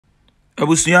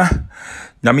Abusuya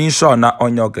nyame sho na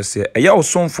onye okese eya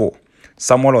osomfo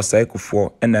Samuel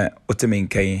Osaikufo ena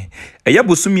otemenkan eya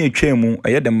bosumi atwam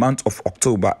eya the month of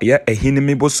October eya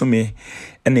ehinimi bosumi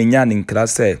ena nya ne nkra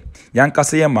se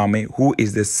yankase ye mame who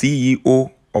is the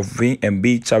CEO of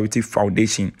VMB Charity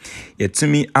Foundation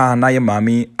yetumi na ye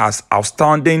mame as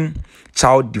outstanding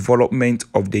Child Development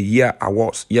of the Year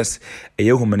Awards. Yes,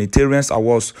 Humanitarian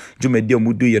Awards. Jumedi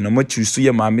omudu ye no machusu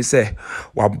ye mame se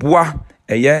waboa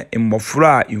eye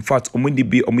mmofra in fact omudi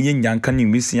bi omuye nyanka ne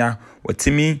misia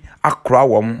watimi akra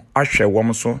wom ahwe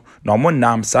wom so na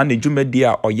omonam sa ne jumedi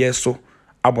a oye so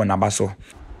abonaba so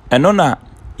eno na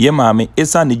ye mame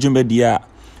esa ne jumedi a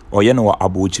oye no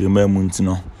abochirima mu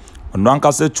ntino ono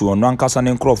ankasa tu ono ankasa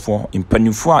ne nkrofo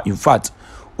impanifo a in fact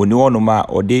oni wonoma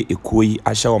ode ekoyi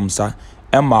ahye womsa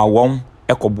ema wom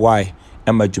ekoboae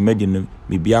ema jumedi no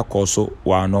bibia koso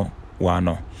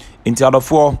wano inti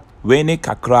adofo we ne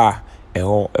kakra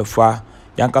eho efa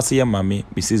yankase ye mame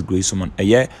Mrs. Grace Woman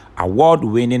eye award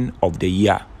winning of the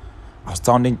year,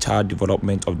 outstanding child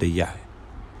development of the year.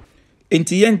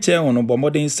 Inti yenche ono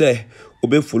bomodin se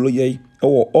obe follow ye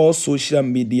all social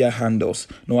media handles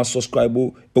no subscribe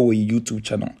our YouTube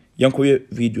channel. Yankoye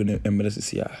video ne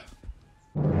emresisia.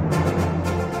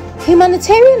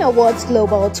 Humanitarian Awards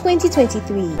Global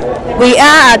 2023. We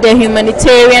are at the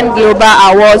Humanitarian Global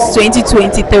Awards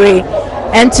 2023.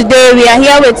 And today we are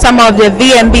here with some of the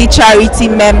VMB charity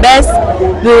members.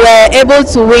 We were able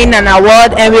to win an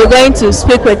award and we're going to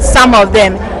speak with some of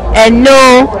them and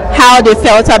know how they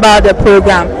felt about the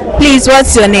program. Please,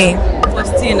 what's your name?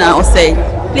 Faustina Osei.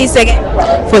 Please again.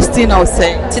 Faustina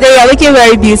Osei. Today you're looking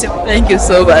very beautiful. Thank you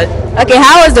so much. Okay,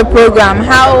 how was the program?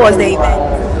 How was the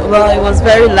event? Well, it was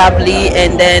very lovely,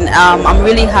 and then I'm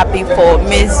really happy for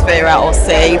Miss VERA'S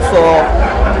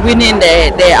for winning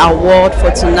the award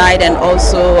for tonight, and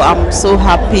also I'm so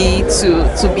happy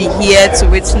to be here to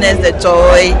witness the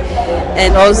joy,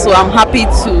 and also I'm happy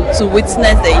to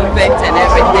witness the event and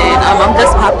everything. I'm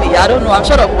just happy. I don't know, I'm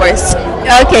short of words.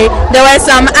 Okay, there were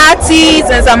some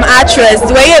artists and some actresses.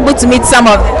 Were you able to meet some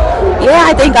of them? Yeah,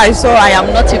 I think I saw I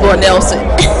Am Not Yvonne Nelson.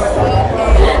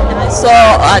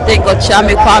 I think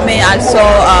Ochame Kwame, I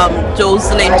saw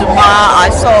Jocelyn Duma,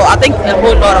 I think a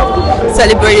whole lot of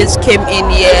celebrities came in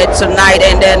here tonight,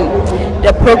 and then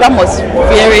the program was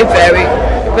very, very,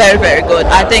 very, very good.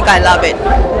 I think I love it.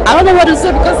 I don't know what to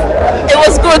say because it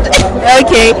was good.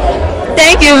 Okay,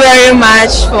 thank you very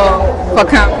much for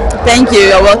coming. Thank you,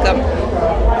 you're welcome.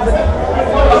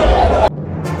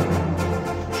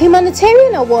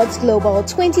 Humanitarian Awards Global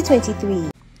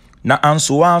 2023. Na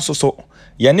ansuwa so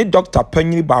yene Dr.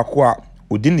 Panyi Bakwa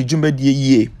odi ne dwumadie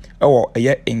yie ewo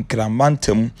eye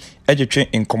inkramantam ejetwe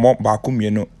inkomo baako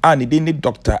mienu a ne de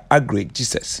Dr. Agre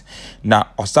Jesus na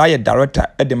osaye director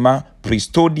edema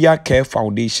Prestodia Care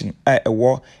Foundation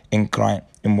ewo inkran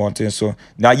immortal so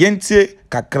na yentie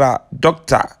kakra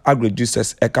Dr. Agre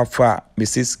Jesus ekafa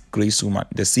Mrs. Grace Woman,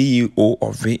 the CEO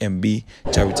of VMB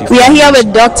Charity. We are here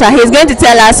with Doctor. He's going to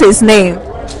tell us his name.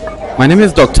 My name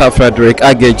is Dr. Frederick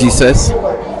Age Jesus.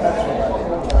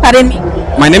 Pardon me?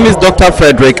 My name is Dr.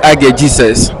 Frederick Age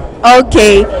Jesus.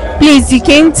 Okay, please, you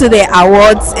came to the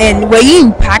awards and were you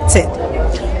impacted?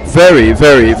 Very,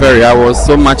 very, very. I was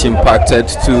so much impacted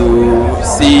to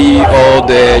see all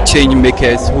the change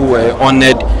makers who were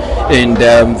honored in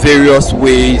various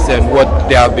ways and what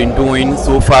they have been doing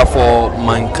so far for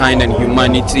mankind and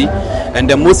humanity. And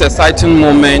the most exciting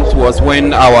moment was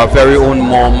when our very own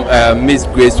mom, Miss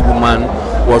Grace Woman,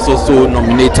 was also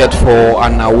nominated for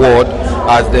an award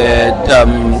as the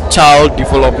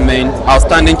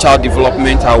Outstanding Child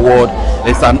Development Award.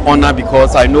 It's an honor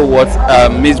because I know what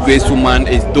Miss Grace Woman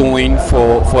is doing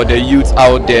for the youth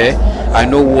out there. I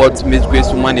know what Miss Grace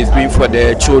Woman is doing for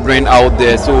the children out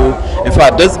there. So in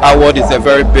fact, this award is a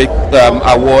very big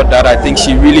award that I think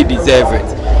she really deserves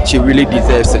it. She really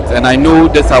deserves it. And I know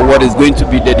this award is going to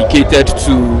be dedicated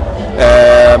to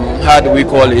how do we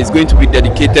call it? It's going to be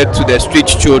dedicated to the street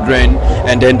children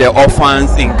and then the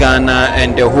orphans in Ghana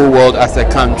and the whole world as a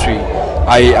country.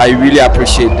 I really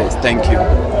appreciate this. Thank you.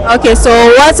 Okay, so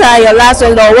what are your last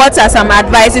words, or what are some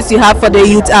advices you have for the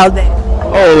youth out there?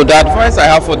 Oh, the advice I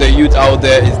have for the youth out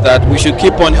there is that we should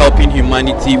keep on helping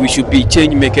humanity. We should be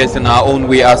change makers in our own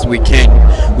way as we can.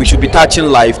 We should be touching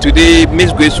life. Today,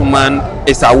 Miss Grace Woman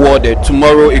is awarded.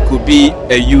 Tomorrow, it could be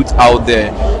a youth out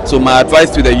there. So my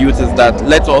advice to the youth is that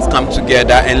let us come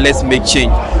together and let's make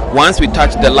change. Once we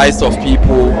touch the lives of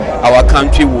people, our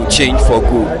country will change for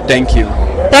good. Thank you.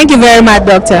 Thank you very much,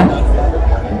 Doctor.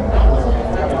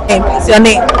 Okay, what's your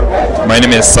name? My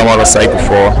name is Samuel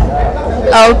Osaikufo.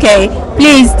 Okay,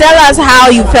 please tell us how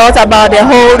you felt about the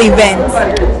whole event.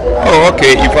 Oh,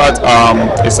 okay. In fact,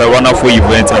 it's a wonderful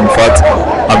event. In fact,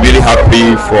 I'm really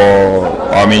happy for,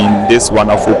 this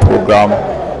wonderful program.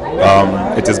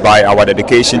 It is by our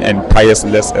dedication and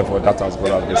tireless effort that has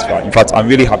brought us this far. In fact, I'm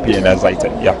really happy and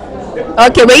excited. Yeah.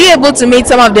 Okay, were you able to meet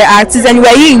some of the artists, and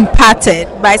were you impacted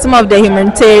by some of the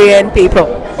humanitarian people?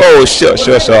 Oh, sure.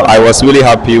 I was really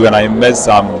happy when I met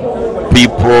some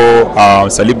people,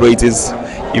 celebrities.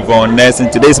 Yvonne Ness,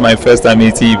 and today is my first time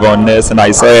meeting Yvonne Ness, and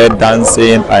I saw her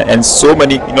dancing, and so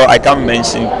many, I can't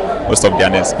mention most of their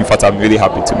names. In fact, I'm really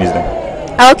happy to meet them.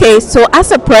 Okay, so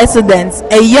as a president,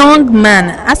 a young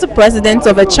man, as a president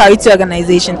of a charity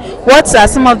organization, what are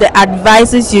some of the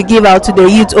advices you give out to the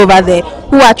youth over there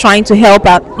who are trying to help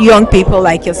out young people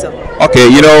like yourself? Okay,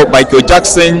 Michael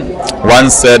Jackson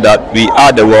once said that we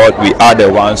are the world, we are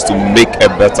the ones to make a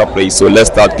better place, so let's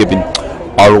start giving.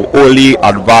 I will only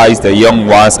advise the young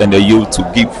ones and the youth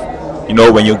to give.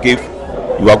 When you give,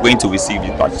 you are going to receive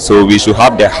it back. So we should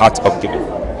have the heart of giving,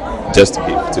 just to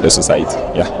give to the society.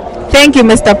 Yeah. Thank you,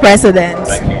 Mr. President.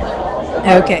 Thank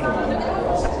you. Okay.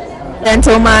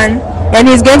 Gentleman, and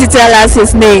he's going to tell us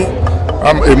his name.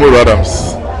 I'm Emil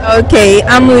Adams. Okay,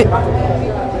 Emil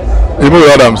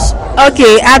Adams.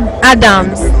 Okay,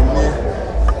 Adams.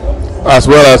 As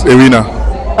well as Irina.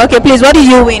 Okay, please, what do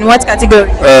you win? What category?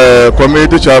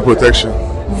 Community child protection.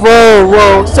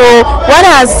 Whoa. So, what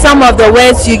are some of the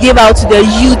words you give out to the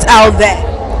youth out there?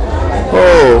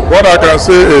 Oh, what I can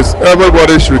say is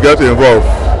everybody should get involved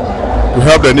to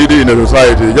help the needy in the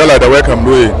society, just like the work I'm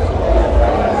doing.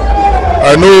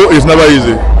 I know it's never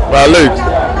easy, but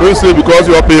don't say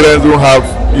because your parents don't have,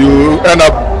 you end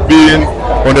up being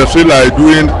on the street like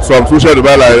doing some social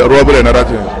development like robbery and other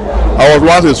things. I was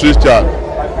once a street child,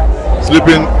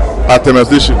 sleeping at the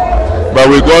station, but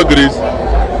with God grace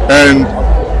and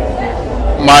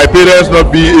my parents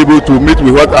not be able to meet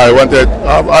with what I wanted,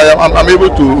 I'm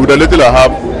able to, with the little I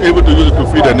have, able to use it to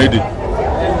feed the needy.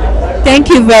 Thank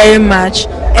you very much,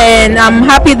 and I'm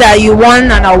happy that you won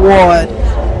an award.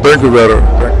 Thank you very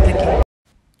much.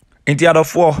 Inti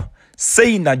adofo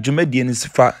say na dwumadie ni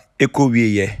sifa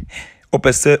ekowieye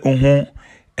opese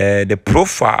the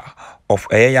profile of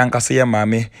yankase ya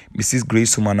mame Mrs.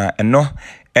 Grace Humana eno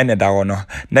ene da wono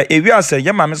na ewiase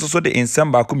ya mame so de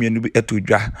ensem ba ko mienu bi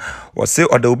etodwa wo se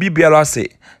oda obi biara se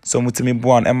so mutimi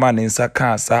boan ema ne nsa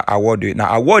kansa award na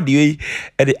award yi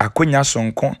e de akonya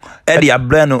sonko e de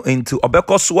abrano into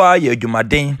obekoso a ya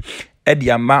adwumaden e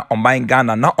de ama oman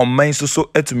Ghana na oman so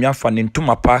etumi afa ne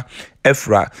ntumapa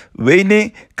Efra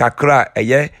Weine Kakra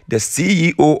eye the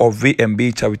CEO of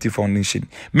VMB Charity Foundation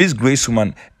Miss Grace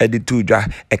Human editudwa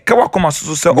ekawa koma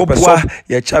so se opwa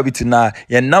ya charity na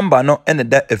ya number no ene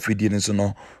da afidie nso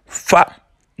no fa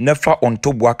nefa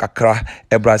ontobua kakra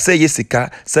ebra se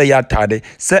yesika se ya tade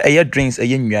se eye drinks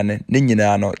eye nnuane ne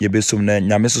nyina no ye besum na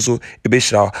nyame so ebe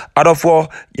hira adofo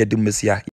ye de mesia